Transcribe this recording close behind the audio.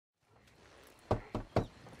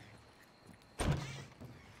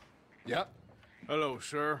Yep. Hello,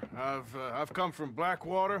 sir. I've come from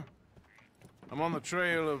Blackwater. I'm on the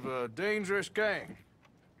trail of a dangerous gang.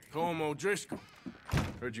 Colm O'Driscoll.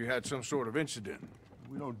 Heard you had some sort of incident.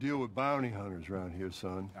 We don't deal with bounty hunters around here,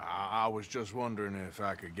 son. I was just wondering if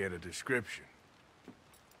I could get a description.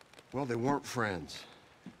 Well, they weren't friends.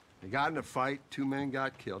 They got in a fight, 2 men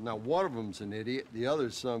got killed. Now, one of them's an idiot, the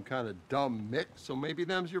other's some kind of dumb mick, so maybe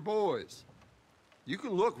them's your boys. You can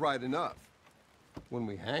look right enough when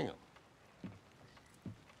we hang them.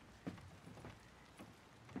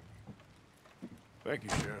 Thank you,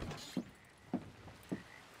 Sheriff.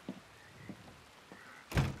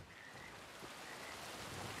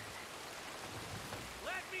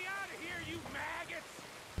 Let me out of here, you maggots!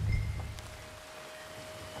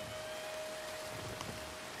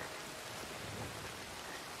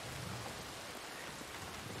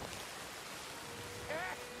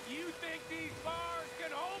 You think these bars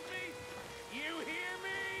can hold me? You hear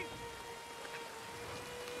me?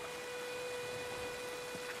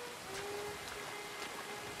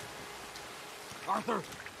 Arthur!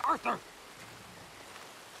 Arthur!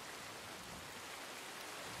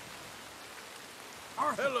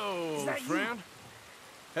 Arthur! Hello, Is that friend.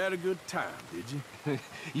 Had a good time, did you?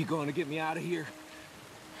 You going to get me out of here?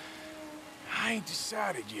 I ain't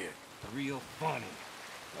decided yet. Real funny.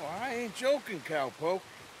 Oh, I ain't joking, cowpoke.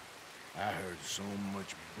 I heard so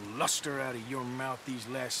much bluster out of your mouth these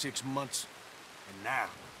last 6 months. And now,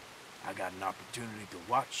 I got an opportunity to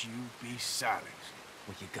watch you be silenced.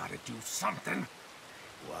 Well, you gotta do something.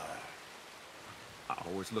 Why? I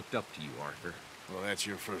always looked up to you, Arthur. Well, that's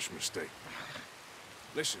your first mistake.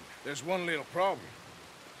 Listen, there's one little problem.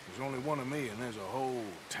 There's only one of me, and there's a whole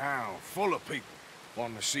town full of people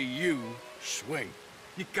wanting to see you swing.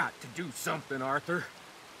 You got to do something, Arthur.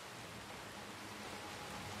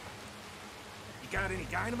 You got any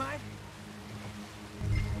dynamite?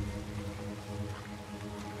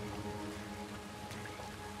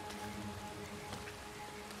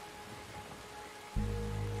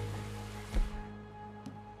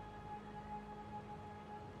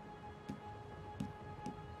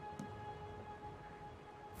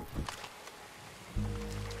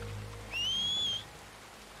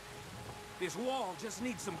 This wall just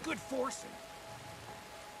needs some good forcing.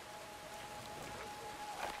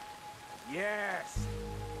 Yes.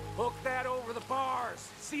 Hook that over the bars.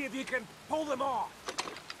 See if you can pull them off.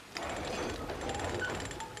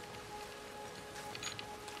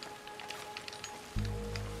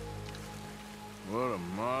 What a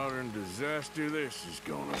modern disaster this is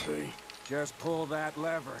gonna be. Just pull that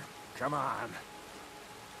lever. Come on.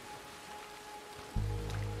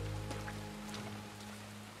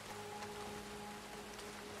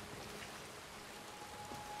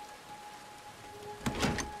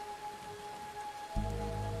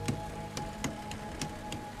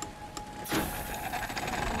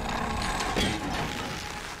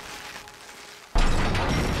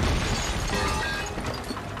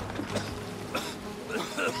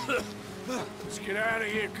 Let's get out of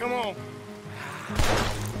here, come on.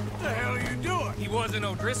 What the hell are you doing? He wasn't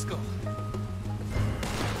O'Driscoll.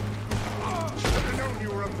 Should have known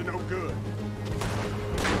you were up to no good.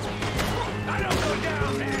 I don't go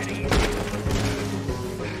down that easy.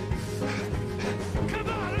 Come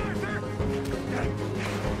on, Arthur!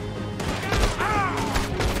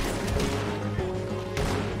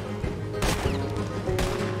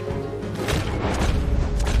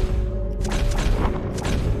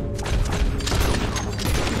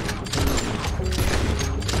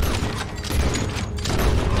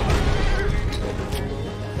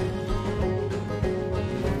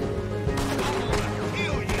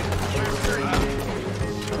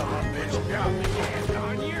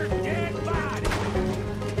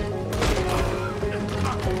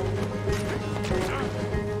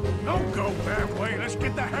 Don't go that way, let's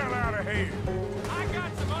get the hell out of here. I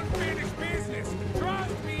got some unfinished business.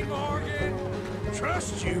 Trust me, Morgan.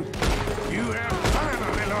 Trust you? You have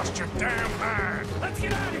finally lost your damn mind. Let's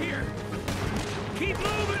get out of here. Keep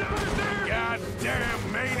moving, Arthur.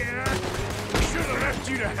 Goddamn maniac! Should have left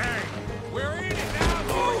you to hang. We're in it now,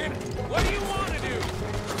 Morgan. What do you want to do?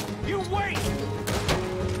 You wait.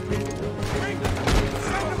 Bring them.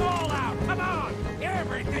 Send them all out. Come on.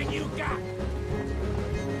 Everything you got.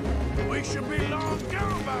 We should be long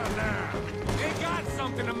gone by now. They got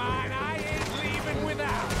something of mine I ain't leaving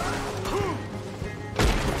without.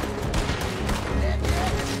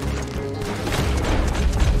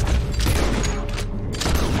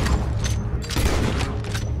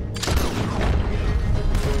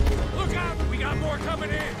 Look out! We got more coming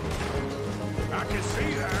in. I can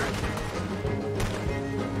see that.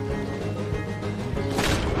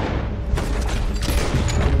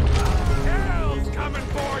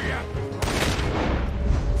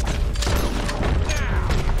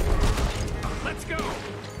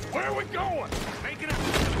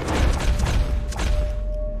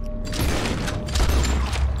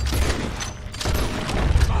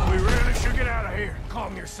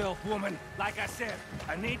 yourself, woman. Like I said,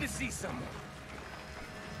 I need to see someone.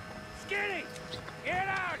 Skinny! Get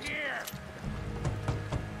out here!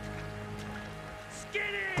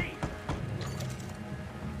 Skinny!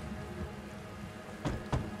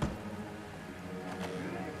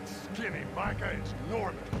 Skinny, Micah, it's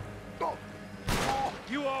Norman. Oh.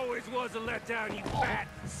 You always was a letdown, you fat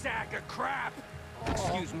sack of crap!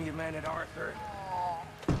 Excuse me a minute, Arthur.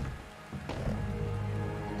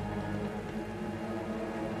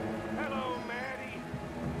 Hello, Maddie.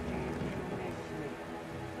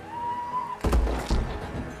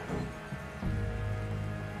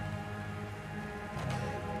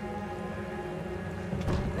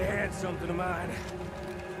 They had something of mine.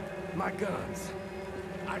 My guns.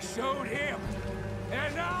 I showed him.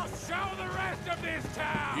 And I'll show the rest of this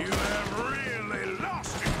town! You have really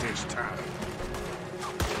lost it this time.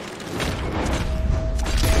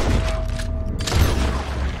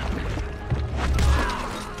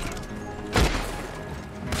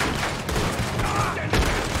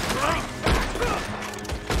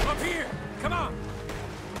 Up here! Come on!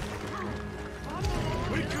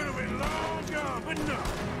 We could have been long gone, but no.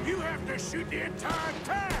 You have to shoot the entire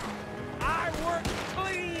town. I work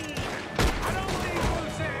clean! I don't leave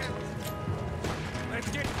loose ends! Let's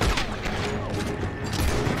get...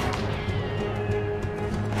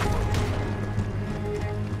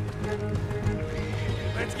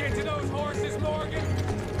 Let's get to those horses, Morgan!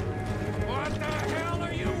 What the hell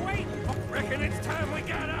are you waiting for? Reckon it's time we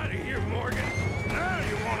got out of here, Morgan. Now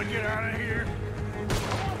you want to get out of here?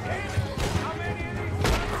 Damn it! How many of these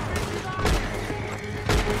bitches are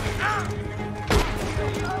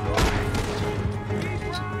Keep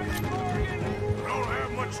riding, Morgan! Don't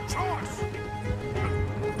have much choice.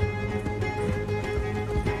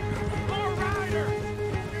 More riders!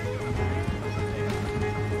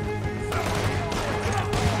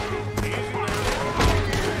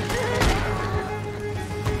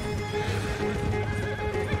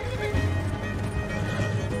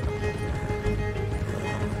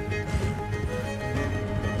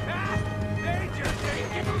 They just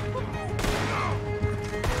ain't giving...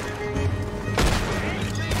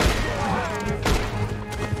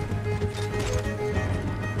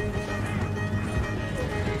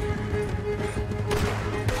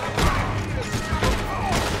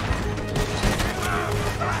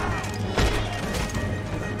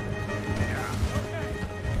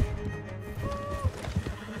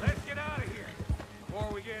 Let's get out of here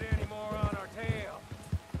before we get any more on our tail.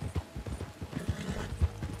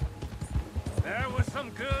 That was some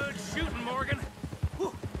good shooting, Morgan.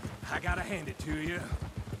 Whew. I gotta hand it to you.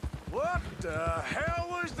 What the hell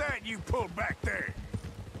was that you pulled back there?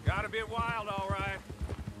 Got a bit wild, all right.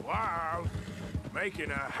 Wild.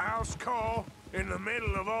 Making a house call in the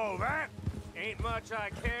middle of all that? Ain't much I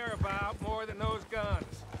care about more than those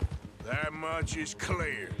guns. That much is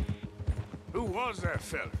clear. Who was that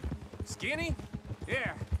fella? Skinny?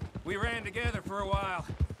 Yeah, we ran together for a while.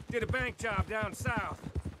 Did a bank job down south.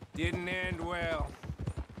 Didn't end well.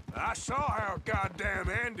 I saw how it goddamn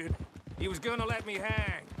ended. He was gonna let me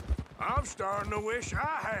hang. I'm starting to wish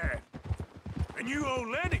I had. And you owe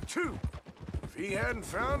Lenny, too. If he hadn't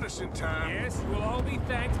found us in time... Yes, we'll all be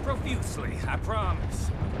thanked profusely, I promise.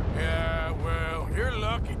 Yeah, well, you're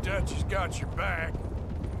lucky Dutch has got your back.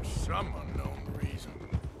 For some unknown reason.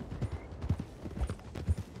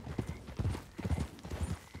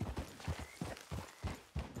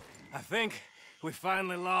 I think we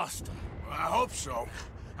finally lost him. Well, I hope so.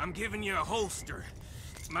 I'm giving you a holster.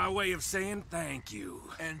 It's my way of saying thank you.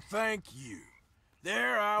 And thank you.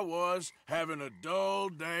 There I was, having a dull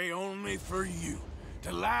day only for you.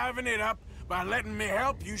 To liven it up by letting me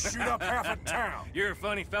help you shoot up half a town. You're a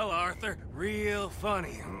funny fella, Arthur. Real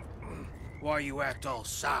funny. Why you act all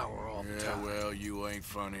sour all the Yeah, time? well, you ain't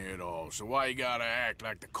funny at all. So why you gotta act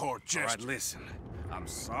like the court All right, jester? listen. I'm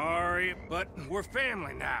sorry, but we're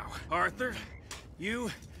family now. Arthur, you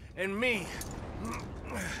and me.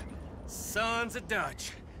 Sons of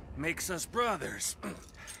Dutch. Makes us brothers.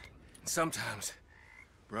 Sometimes,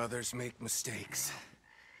 brothers make mistakes.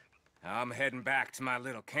 I'm heading back to my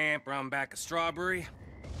little camp around back of Strawberry.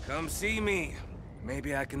 Come see me.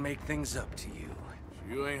 Maybe I can make things up to you.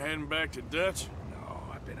 You ain't heading back to Dutch? No,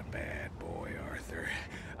 I've been a bad boy, Arthur.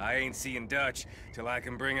 I ain't seeing Dutch till I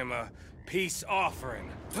can bring him a peace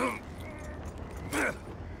offering.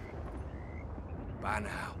 Bye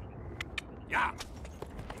now. Yeah.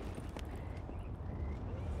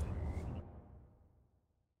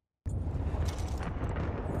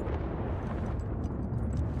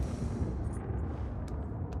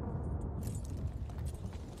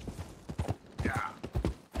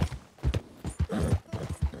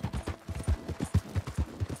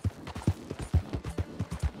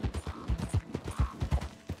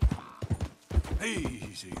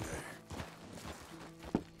 Easy there.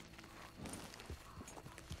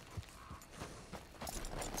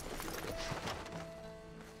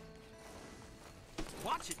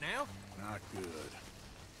 Watch it now. Not good.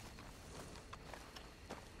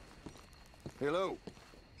 Hello.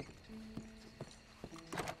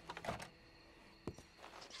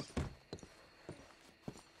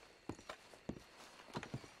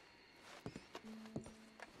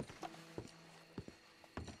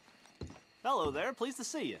 Hello there, pleased to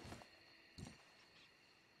see you.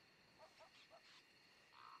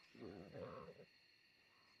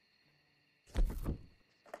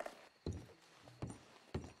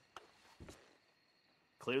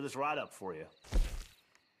 Clear this right up for you.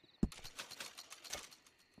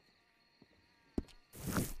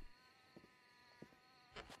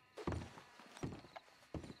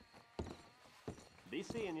 Be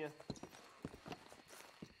seeing you.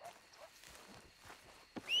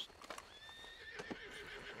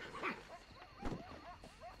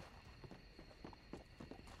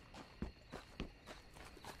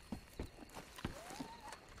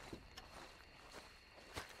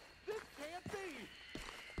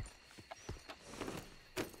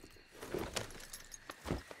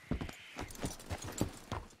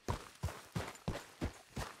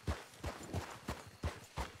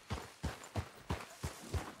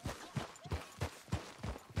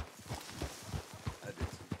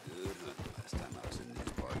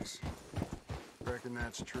 Reckon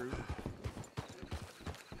that's true?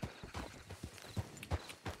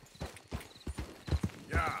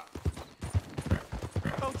 Yeah.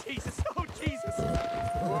 Oh, Jesus! Oh, Jesus!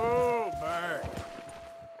 Whoa, back.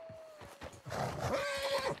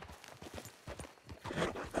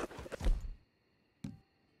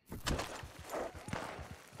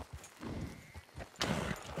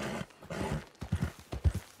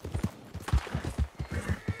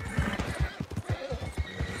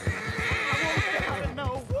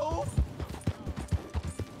 No, Wolf!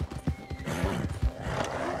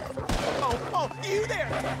 Oh, you there!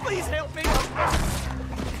 Please help me!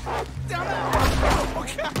 Down out! Oh,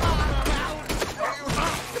 God! I'm out!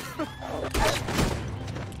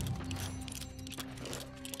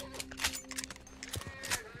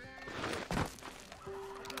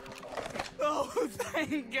 Oh,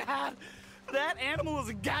 thank God! That animal is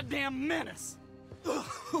a goddamn menace!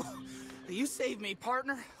 You saved me,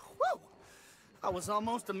 partner. Woo! I was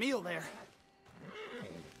almost a meal there.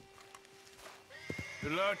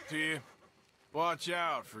 Good luck to you. Watch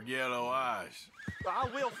out for yellow eyes. I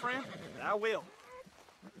will, friend. I will.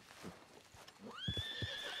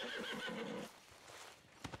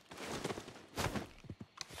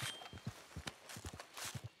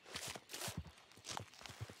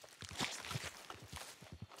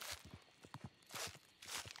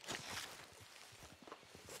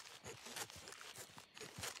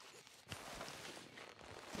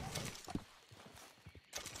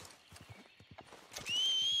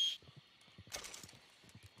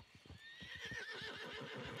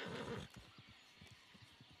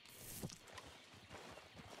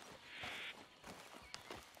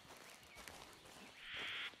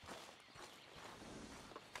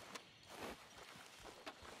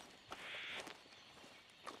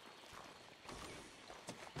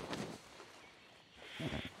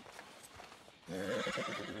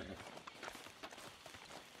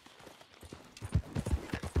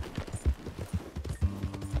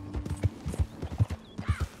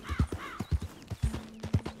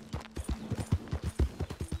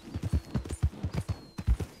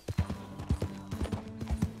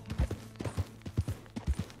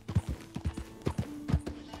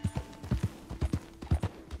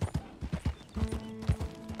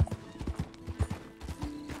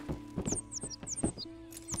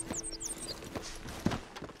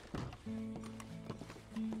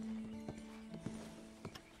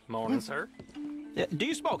 Morning, sir. Do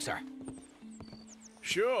you smoke, sir?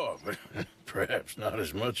 Sure, but perhaps not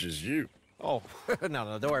as much as you. Oh,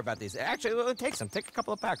 no, don't worry about these. Actually, take some. Take a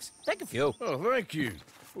couple of packs. Take a few. Oh, thank you.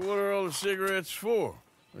 What are all the cigarettes for?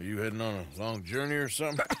 Are you heading on a long journey or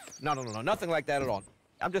something? No, nothing like that at all.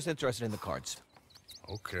 I'm just interested in the cards.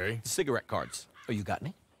 Okay. The cigarette cards. Oh, you got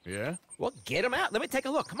any? Yeah? Well, get them out. Let me take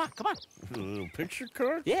a look. Come on. A little picture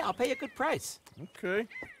card? Yeah, I'll pay you a good price. Okay.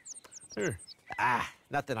 Here.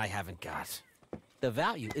 Nothing I haven't got. The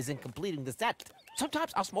value is in completing the set.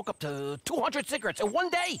 Sometimes I'll smoke up to 200 cigarettes in one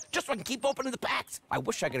day, just so I can keep opening the packs. I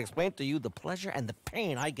wish I could explain to you the pleasure and the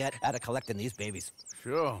pain I get out of collecting these babies.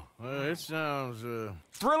 Sure. It sounds,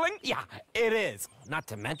 Thrilling? Yeah, it is. Not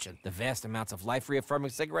to mention the vast amounts of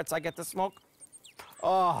life-reaffirming cigarettes I get to smoke.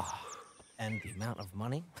 Oh, And the amount of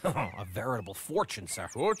money? A veritable fortune, sir.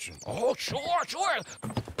 Fortune? Oh, sure.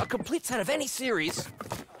 A complete set of any series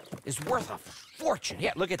is worth a fortune.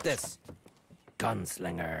 Yeah, look at this.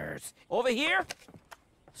 Gunslingers. Over here,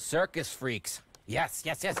 circus freaks. Yes.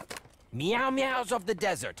 Meow meows of the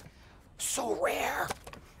desert. So rare.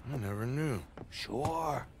 I never knew.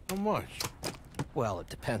 Sure. How much? Well, it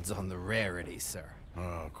depends on the rarity, sir. Oh,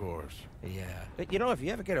 of course. Yeah. But, you know, if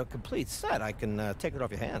you ever get a complete set, I can take it off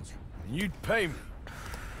your hands. You'd pay me.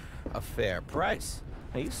 A fair price.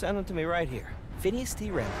 Now, you send them to me right here. Phineas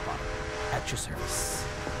T. Ramsbottom, at your service.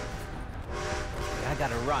 I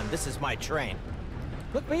gotta run. This is my train.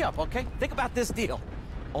 Look me up, okay? Think about this deal.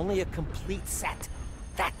 Only a complete set.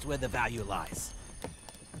 That's where the value lies.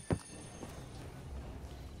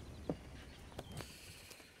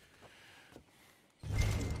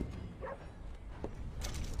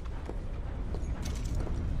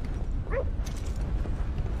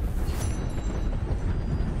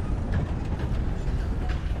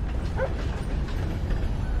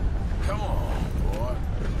 Come on, boy.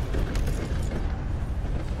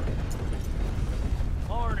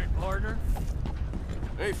 Morning, partner.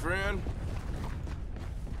 Hey, friend.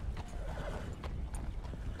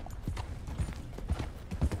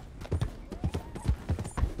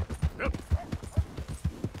 Yep.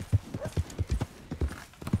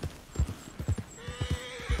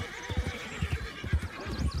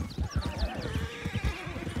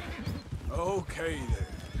 Okay there.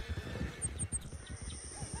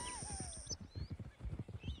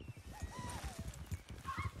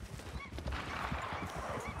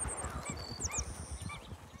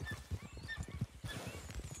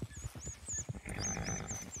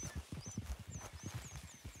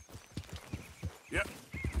 Yep.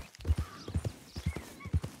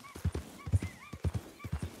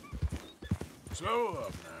 Slow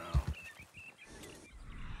up now.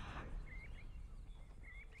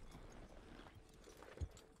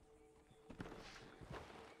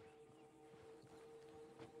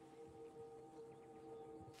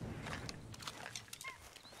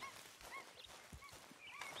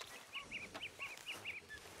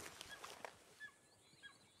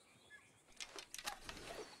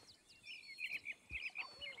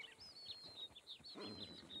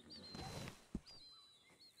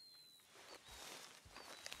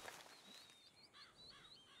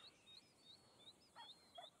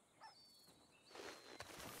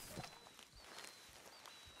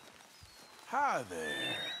 Hi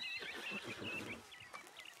there.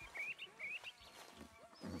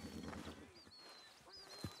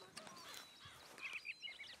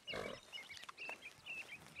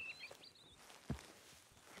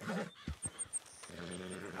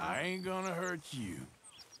 I ain't gonna hurt you.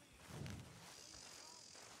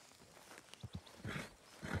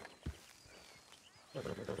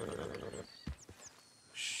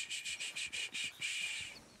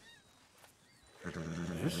 Shh.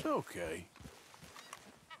 It's okay.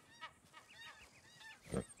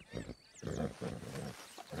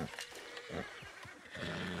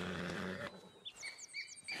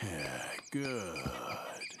 Yeah, good.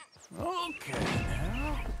 Okay,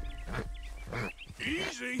 now.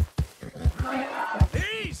 Easy.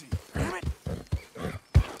 Easy. Damn it.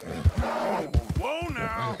 Whoa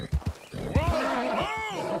now.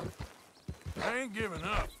 Whoa. I ain't giving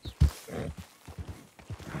up.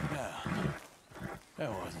 Now,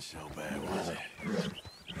 that wasn't so bad, was it?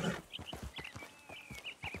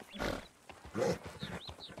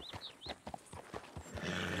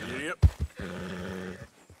 Yep.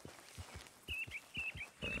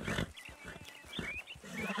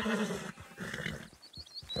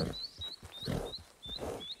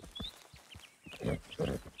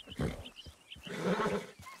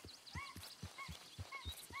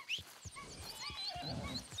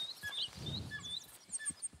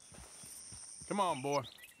 Come on, boy.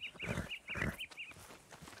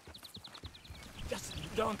 Just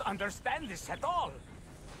don't understand this at all.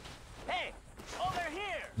 Hey, over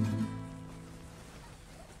here!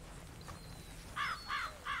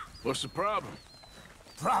 What's the problem?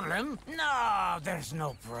 Problem? No, there's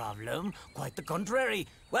no problem. Quite the contrary.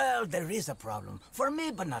 Well, there is a problem. For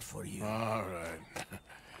me, but not for you. All right.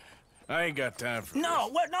 I ain't got time for No,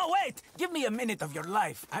 this. wait! Give me a minute of your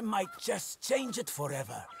life. I might just change it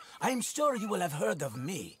forever. I'm sure you will have heard of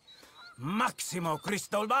me. Maximo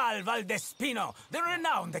Cristobal Valdespino, the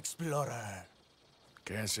renowned explorer.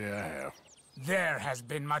 Can't say I have. There has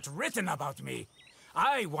been much written about me.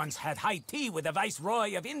 I once had high tea with the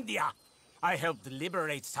Viceroy of India. I helped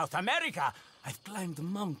liberate South America. I've climbed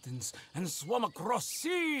mountains and swum across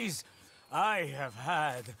seas. I have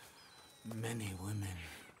had many women.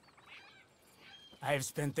 I've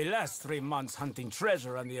spent the last 3 months hunting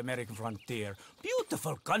treasure on the American frontier.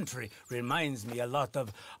 Beautiful country. Reminds me a lot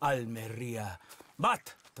of Almeria.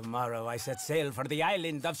 But tomorrow I set sail for the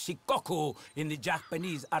island of Shikoku in the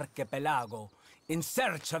Japanese archipelago in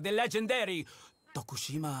search of the legendary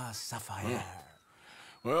Tokushima Sapphire.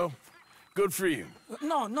 Well, good for you.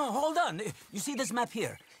 No, hold on. You see this map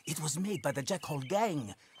here? It was made by the Jackhole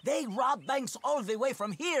Gang. They rob banks all the way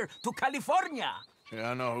from here to California.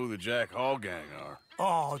 Yeah, I know who the Jack Hall gang are.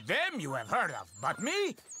 Oh, them you have heard of, but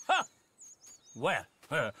me? Huh. Well,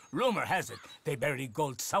 rumor has it they buried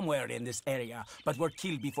gold somewhere in this area, but were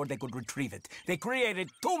killed before they could retrieve it. They created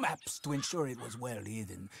 2 maps to ensure it was well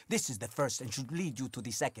hidden. This is the first and should lead you to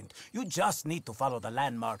the second. You just need to follow the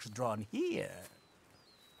landmarks drawn here.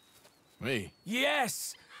 Me?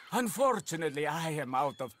 Yes! Unfortunately, I am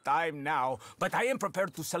out of time now, but I am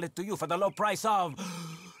prepared to sell it to you for the low price of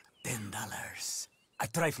 $10. A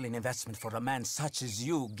trifling investment for a man such as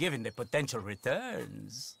you, given the potential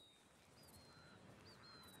returns.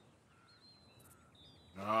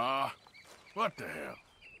 What the hell?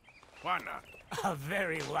 Why not? A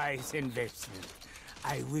very wise investment.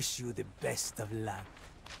 I wish you the best of luck.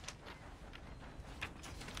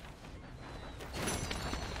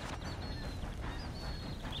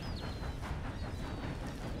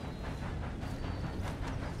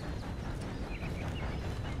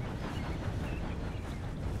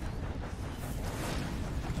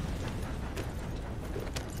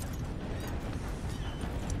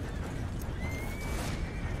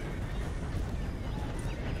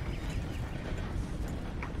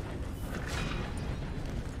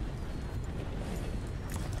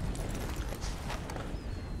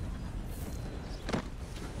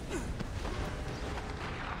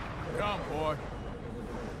 Come, boy.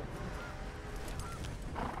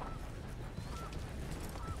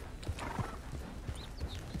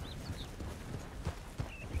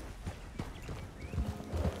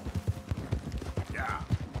 Yeah.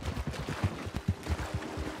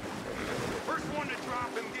 First one to drop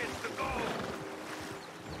him gets the gold.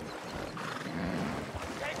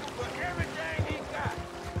 Take him for everything he got.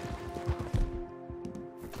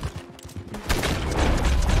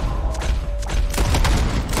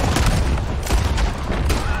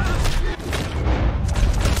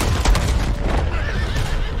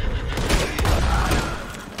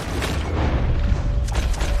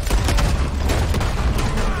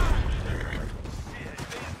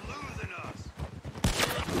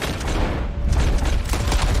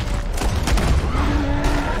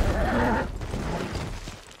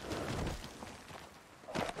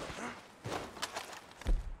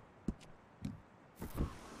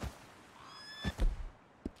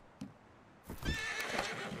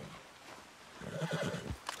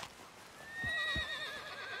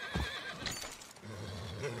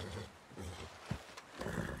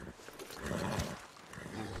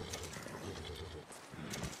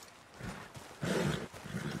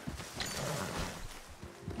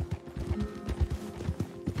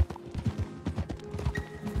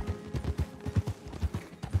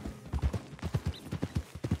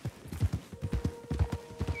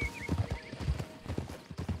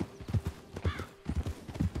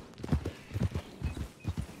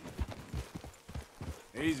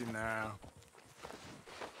 Easy now.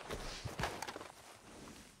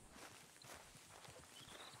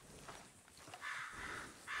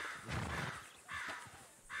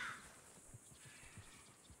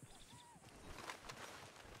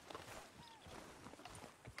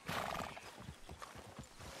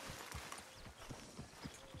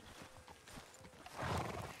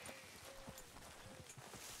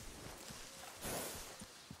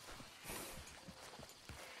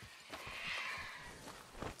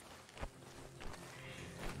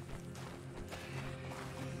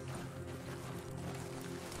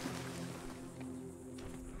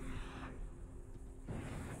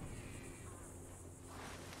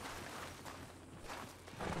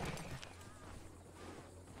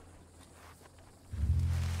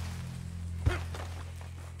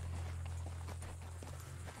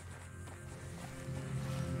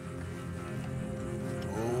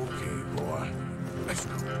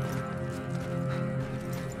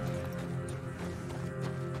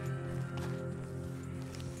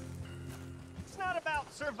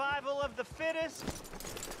 Survival of the fittest.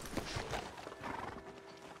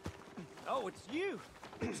 Oh, it's you.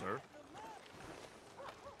 Sir?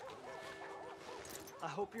 I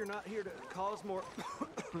hope you're not here to cause more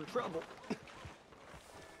trouble.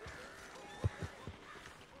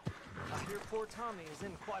 I hear poor Tommy is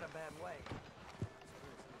in quite a bad way.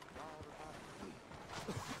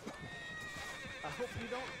 I hope you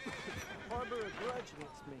don't harbor a grudge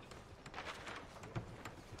against me.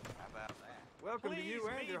 Welcome to you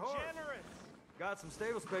and your horse. Generous. Got some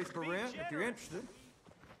stable space for rent if you're interested.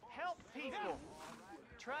 Help people.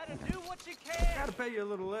 Try to do what you can. Gotta pay you a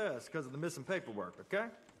little less because of the missing paperwork, okay?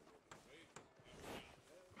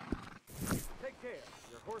 Take care.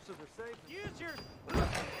 Your horses are safe. Use your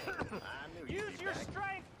I knew use your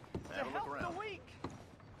strength to Have a look help around. the weak.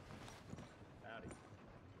 Howdy.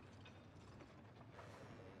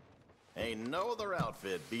 Ain't no other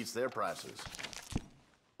outfit beats their prices.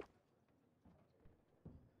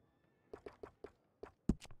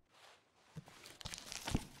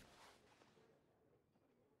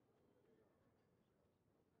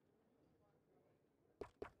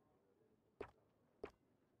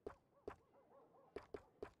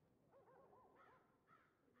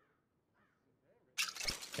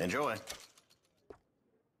 Enjoy.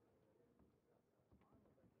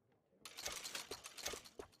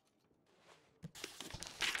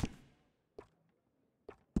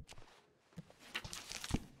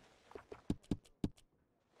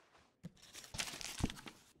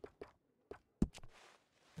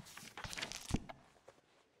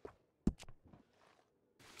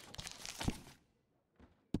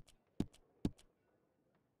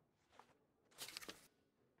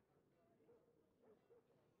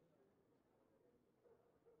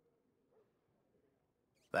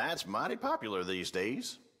 That's mighty popular these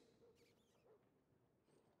days.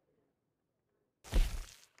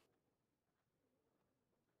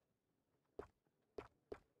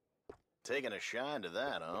 Taking a shine to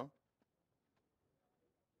that, huh?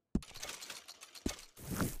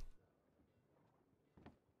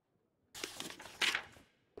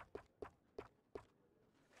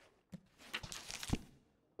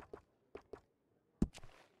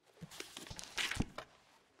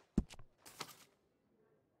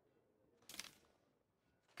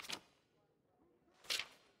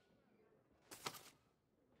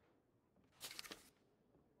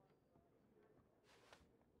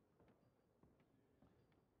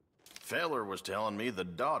 Feller was telling me the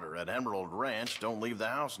daughter at Emerald Ranch don't leave the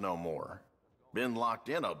house no more. Been locked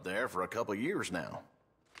in up there for a couple years now.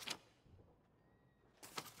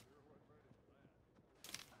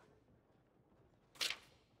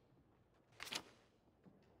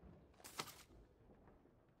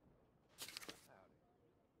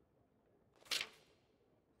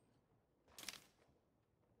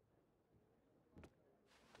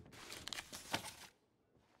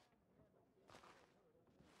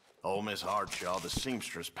 Old Miss Hardshaw, the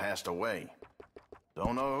seamstress, passed away.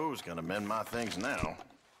 Don't know who's gonna mend my things now.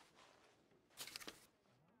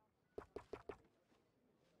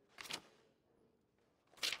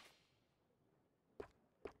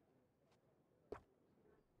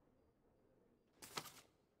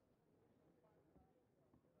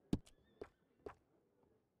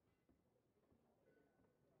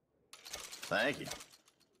 Thank you.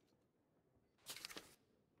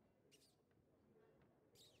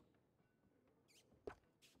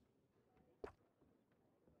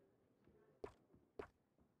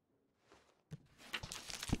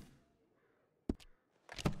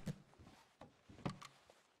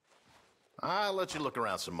 I'll let you look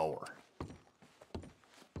around some more.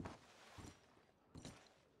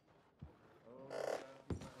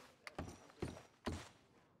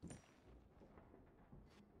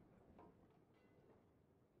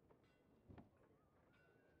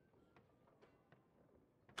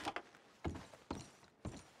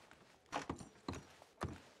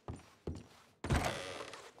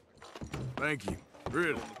 Thank you.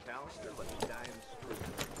 Really.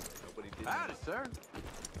 Howdy, sir.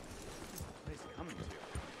 Nice coming to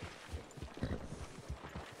you.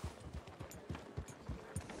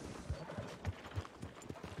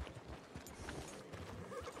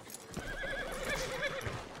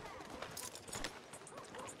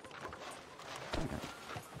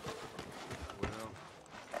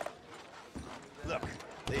 Look,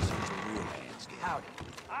 this is a real man's game. Howdy.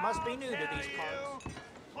 Must be new to these parts.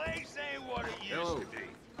 Place ain't what it used to be.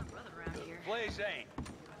 The place ain't.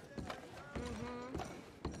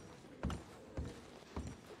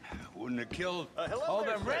 Wouldn't have killed all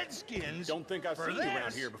them redskins. Don't think I've seen you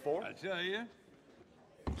around here before. I tell you.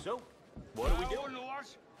 So, what are we I doing? wouldn't have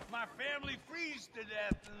watched my family freeze to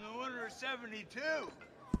death in the winter of '72.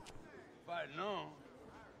 If I'd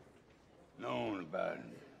known about it,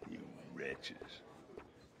 you wretches.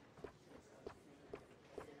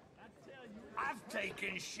 I've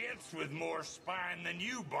taken shits with more spine than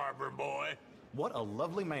you, barber boy. What a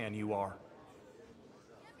lovely man you are.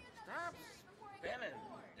 Stop spinning,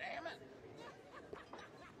 damn it.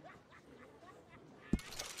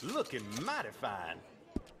 Looking mighty fine.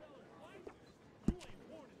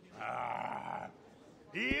 Ah,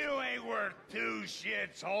 You ain't worth 2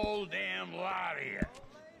 shits whole damn lot of you.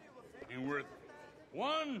 Ain't worth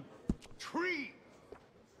 1 tree,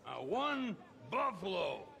 1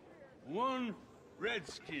 buffalo, 1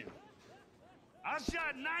 redskin. I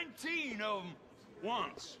shot 19 of them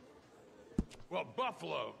once. Well,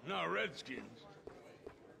 buffalo, not redskins.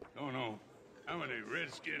 Don't know how many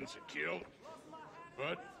redskins I killed,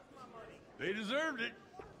 but they deserved it.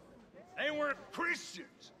 They weren't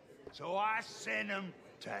Christians, so I sent them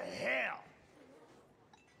to hell.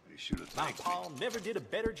 They should have My thanked me. pa never did a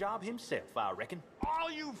better job himself, I reckon.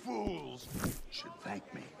 All you fools should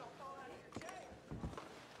thank me.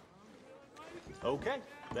 Okay,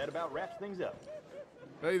 that about wraps things up.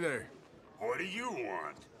 Hey there. What do you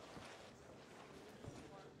want?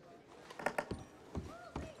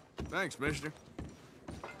 Thanks, mister.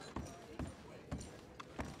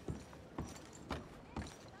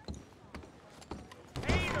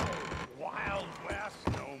 Ain't no Wild West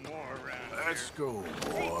no more around Let's here. go,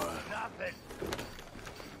 boy. Nothing.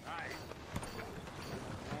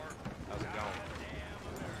 How's it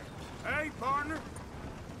going? Hey, partner.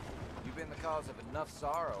 You've been the cause of enough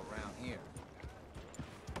sorrow around here.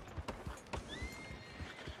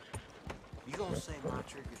 You gonna say my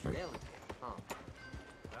trigger's delicate, huh?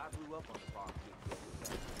 But I grew up on the barbecue.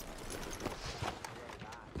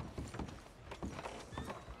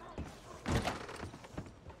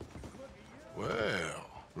 Well,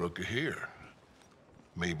 looky here.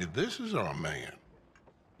 Maybe this is our man.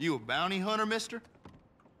 You a bounty hunter, mister?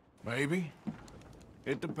 Maybe.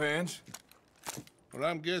 It depends. Well,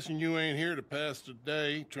 I'm guessing you ain't here to pass the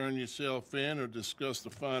day, turn yourself in, or discuss the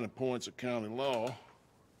finer points of county law.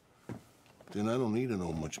 Then I don't need to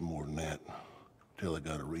know much more than that, till I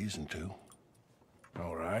got a reason to.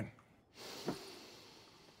 All right.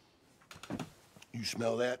 You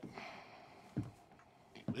smell that?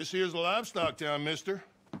 This here's a livestock town, mister.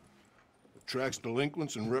 Attracts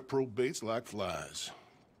delinquents and reprobates like flies.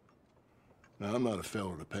 Now, I'm not a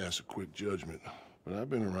fellow to pass a quick judgment, but I've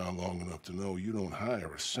been around long enough to know you don't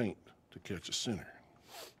hire a saint to catch a sinner.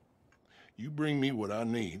 You bring me what I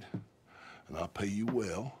need, and I'll pay you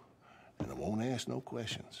well, and I won't ask no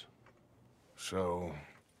questions. So,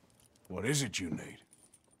 what is it you need?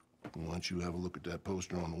 Why don't you have a look at that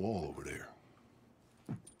poster on the wall over there?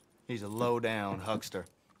 He's a low-down huckster.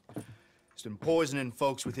 He's been poisoning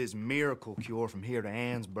folks with his miracle cure from here to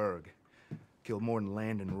Annesburg. Killed more than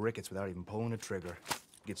Landon Ricketts without even pulling a trigger.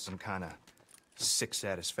 Gets some kind of sick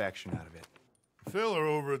satisfaction out of it. The feller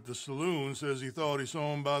over at the saloon says he thought he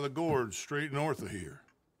saw him by the gorge straight north of here.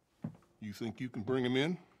 You think you can bring him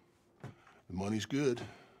in? The money's good.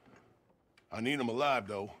 I need him alive,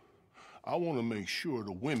 though. I want to make sure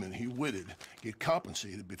the women he witted get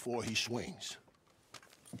compensated before he swings.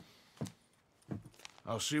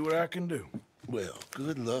 I'll see what I can do. Well,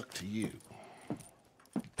 good luck to you.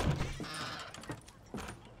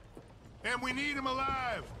 And we need him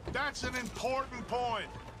alive. That's an important point.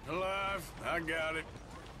 Alive, I got it.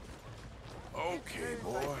 Okay,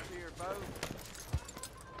 boy.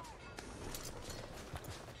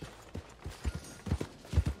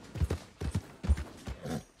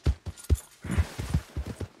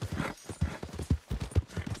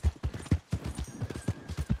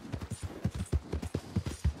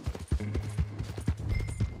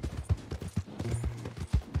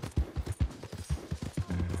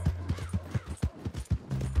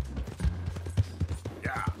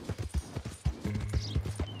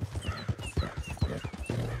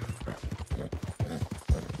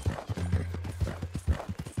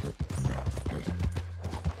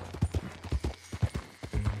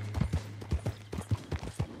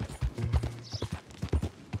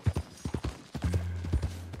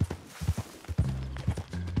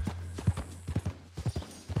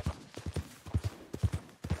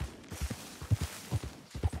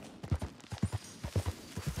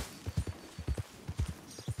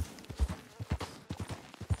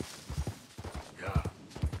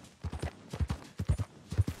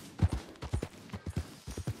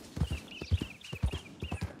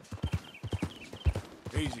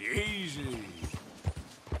 Easy, easy.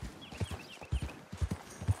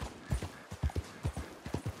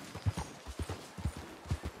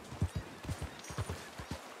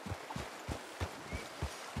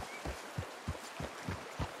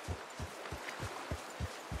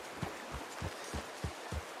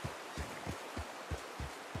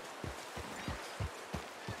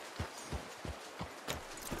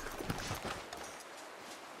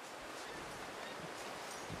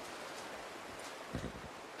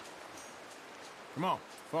 Come on,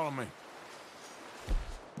 follow me.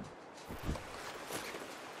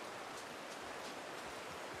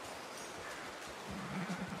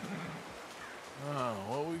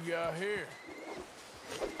 got here?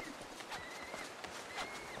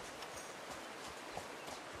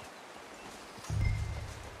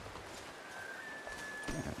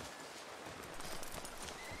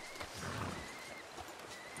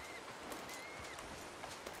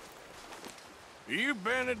 Are you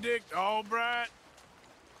Benedict Albright?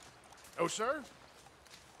 Oh, sir?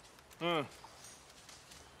 Huh.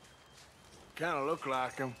 Kinda look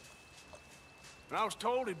like him. And I was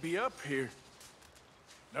told he'd be up here.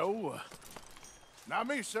 No, not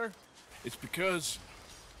me, sir. It's because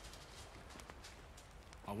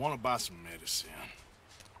I want to buy some medicine.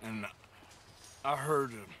 And I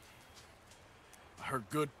heard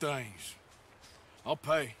good things. I'll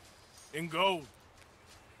pay in gold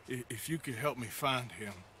if you could help me find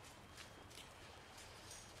him.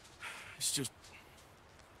 It's just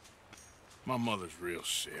my mother's real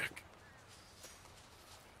sick.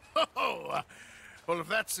 Oh, well, if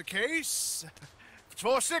that's the case, if it's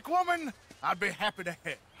for a sick woman, I'd be happy to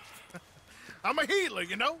help. I'm a healer,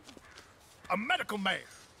 you know? A medical man.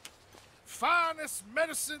 Finest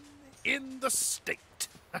medicine in the state.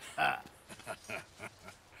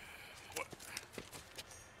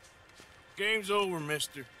 Game's over,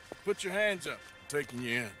 mister. Put your hands up. I'm taking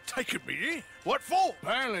you in. Taking me in? What for?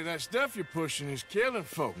 Apparently that stuff you're pushing is killing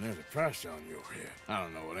folk. There's a price on your head. I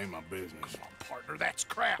don't know. It ain't my business. Come on, partner. That's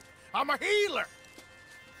crap. I'm a healer.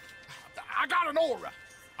 I got an aura.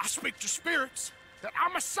 I speak to spirits.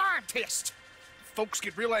 I'm a scientist. Folks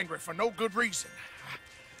get real angry for no good reason.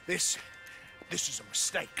 This is a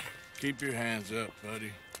mistake. Keep your hands up,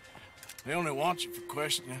 buddy. They only want you for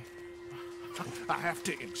questioning. I have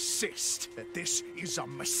to insist that this is a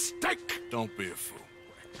mistake. Don't be a fool.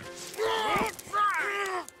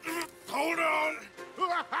 Hold on.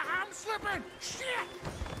 I'm slipping. Shit.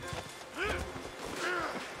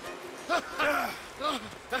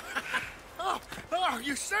 Oh,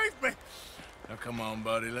 you saved me. Now, come on,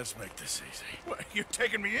 buddy. Let's make this easy. What, you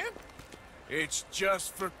taking me in? It's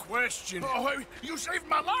just for questioning. Oh, you saved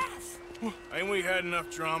my life. Ain't we had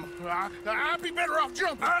enough drama? I'd be better off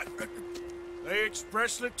jumping. They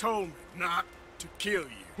expressly told me not to kill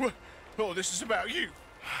you. Oh, this is about you.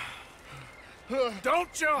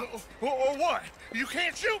 Don't jump! Or what? You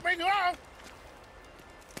can't shoot me, no!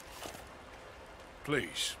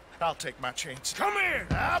 Please. I'll take my chance. Come here!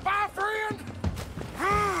 Bye, friend!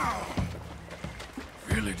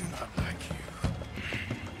 Really do not like you.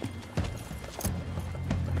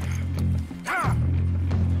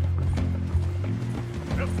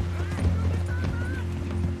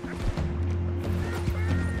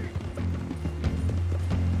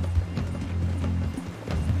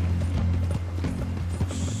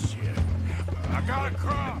 I gotta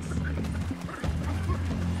cross.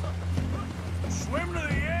 Swim to the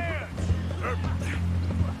edge.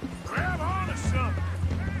 Grab onto something.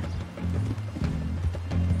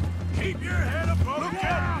 Keep your head above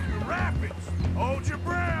the rapids. Hold your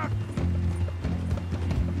breath.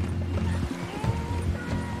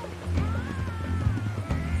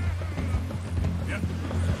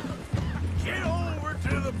 Get over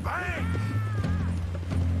to the bank.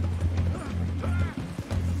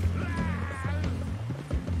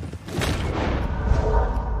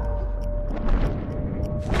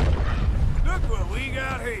 Look what we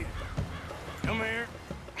got here. Come here.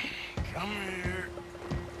 Come here.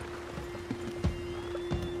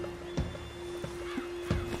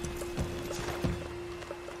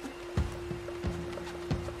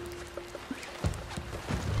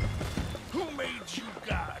 Who made you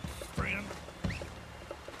God, friend?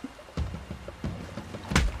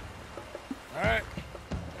 All right.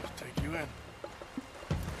 Let's take you in.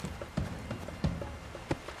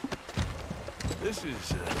 This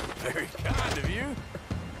is very kind of you.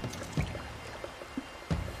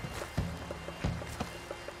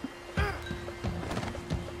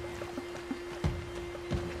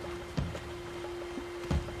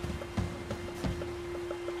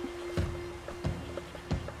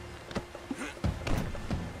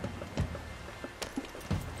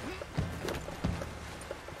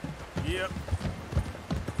 Yep.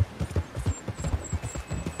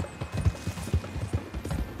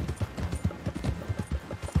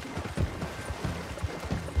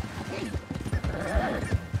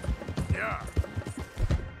 Yeah.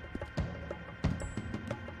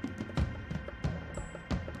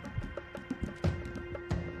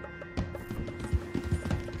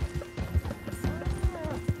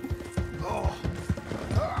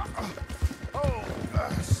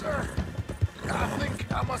 Sir, I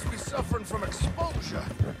think I must be suffering from exposure.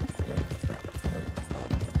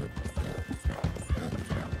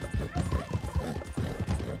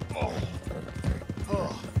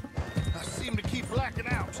 I seem to keep blacking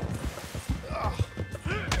out.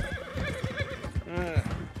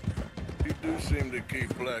 seem to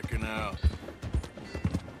keep blacking out.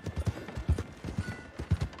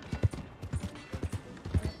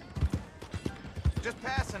 Just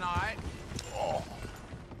passing, all right? Oh.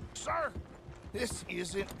 Sir, this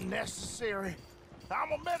isn't necessary.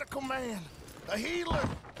 I'm a medical man, a healer.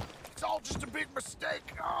 It's all just a big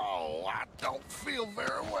mistake. Oh, I don't feel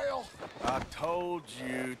very well. I told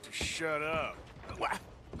you to shut up.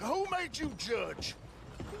 Who made you judge?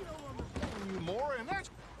 You don't understand you more, and that's...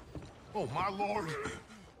 Oh, my lord.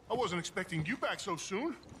 I wasn't expecting you back so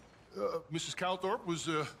soon. Mrs. Calthorpe was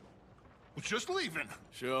just leaving.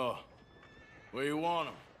 Sure. Where you want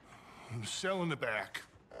him? Cell in the back.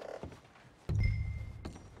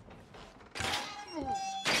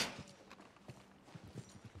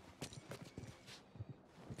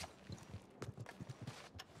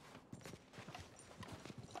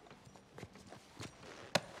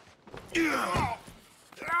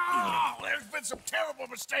 Oh, there's been some terrible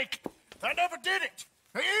mistake. I never did it.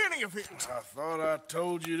 Any of it. I thought I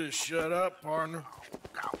told you to shut up, partner.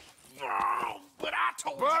 Oh, but I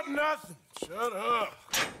told you. But nothing. Shut up.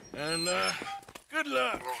 And, good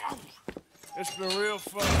luck. It's been real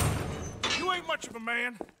fun. You ain't much of a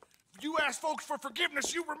man. You ask folks for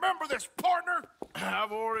forgiveness, you remember this, partner?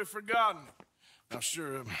 I've already forgotten. Now,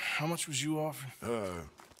 sure, how much was you offering?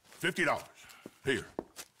 $50. Here.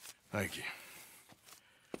 Thank you.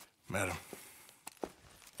 Madam.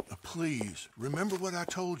 Please, remember what I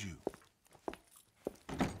told you.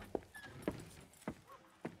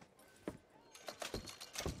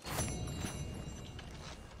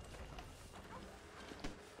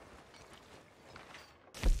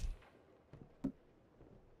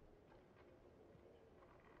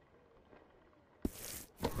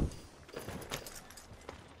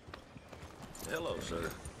 Hello, sir.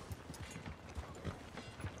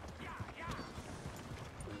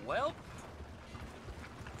 Well,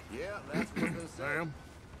 Yeah, that's what this is. Sam?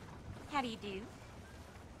 How do you do?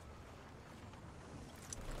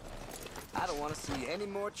 I don't want to see any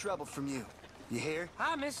more trouble from you. You hear?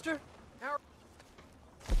 hi, mister. How...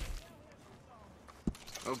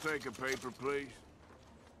 I'll take a paper, please.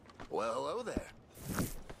 Well, hello there.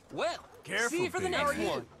 Well, Careful, see you for the Pete. next How are you?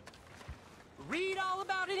 one. Read all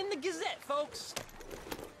about it in the Gazette, folks.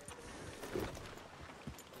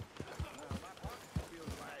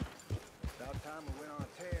 About time we went on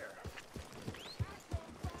a tear.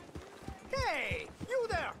 Hey, you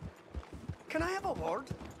there! Can I have a word?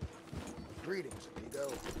 Greetings,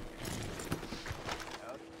 amigo.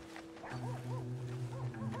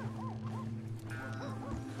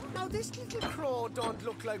 Now, this little crow don't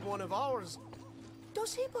look like one of ours.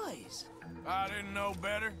 Does he, boys? I didn't know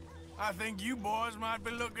better. I think you boys might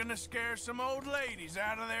be looking to scare some old ladies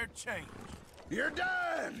out of their change. You're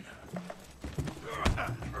done!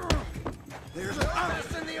 There's a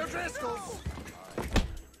mess in the O'Driscolls!